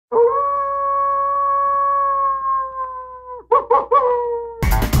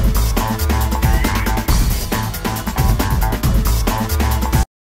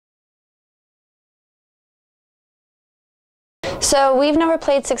So we've never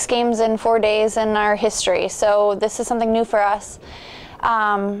played 6 games in 4 days in our history, so this is something new for us.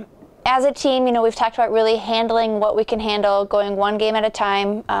 As a team, we've talked about really handling what we can handle, going 1 game at a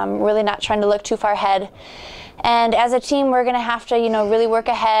time, really not trying to look too far ahead. And as a team, we're going to have to, really work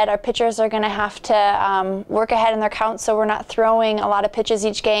ahead. Our pitchers are going to have to work ahead in their counts, so we're not throwing a lot of pitches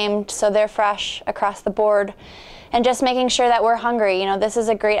each game, so they're fresh across the board. And just making sure that we're hungry. This is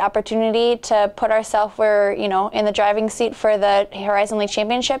a great opportunity to put ourselves in the driving seat for the Horizon League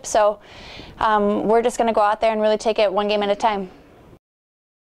Championship. So we're just going to go out there and really take it 1 game at a time.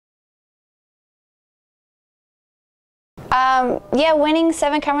 Yeah, winning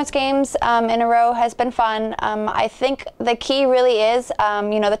 7 conference games in a row has been fun. I think the key really is,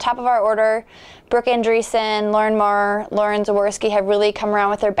 the top of our order, Brooke Andreessen, Lauren Moore, Lauren Zaworski have really come around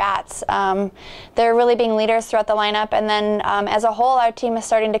with their bats. They're really being leaders throughout the lineup, and then as a whole, our team is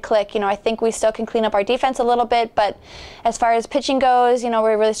starting to click. I think we still can clean up our defense a little bit, but as far as pitching goes,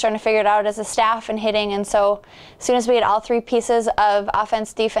 we're really starting to figure it out as a staff and hitting, and so as soon as we get all 3 pieces of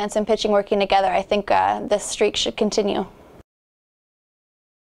offense, defense, and pitching working together, I think this streak should continue.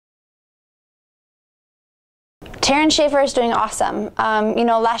 Taryn Schaefer is doing awesome.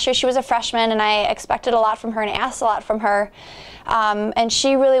 Last year she was a freshman, and I expected a lot from her and asked a lot from her. And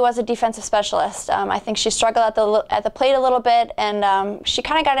she really was a defensive specialist. I think she struggled at the plate a little bit, and she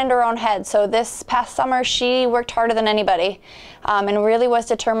kind of got into her own head. So this past summer, she worked harder than anybody, and really was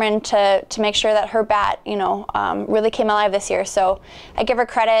determined to make sure that her bat, really came alive this year. So I give her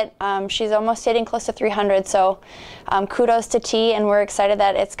credit. She's almost hitting close to 300. So kudos to T, and we're excited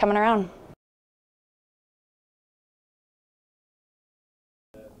that it's coming around.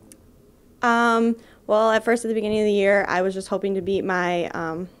 Well, at first, at the beginning of the year, I was just hoping to beat my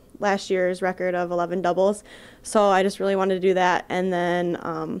last year's record of 11 doubles. So I just really wanted to do that. And then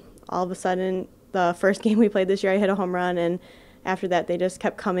all of a sudden, the first game we played this year, I hit a home run. And after that, they just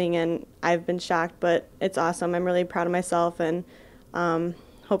kept coming, and I've been shocked. But it's awesome. I'm really proud of myself, and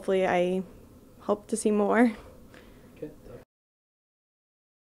hopefully I hope to see more.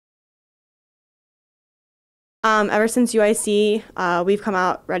 Ever since UIC, we've come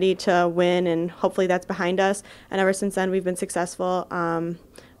out ready to win, and hopefully that's behind us. And ever since then, we've been successful.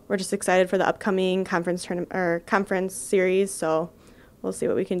 We're just excited for the upcoming conference series. So we'll see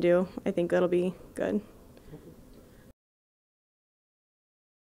what we can do. I think it'll be good.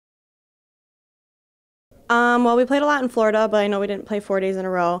 Well, we played a lot in Florida, but I know we didn't play 4 days in a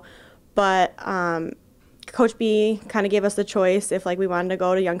row. But Coach B kind of gave us the choice if we wanted to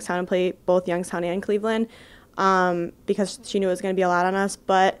go to Youngstown and play both Youngstown and Cleveland. Because she knew it was going to be a lot on us,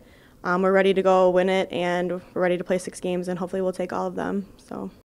 but we're ready to go win it, and we're ready to play 6 games, and hopefully we'll take all of them. So.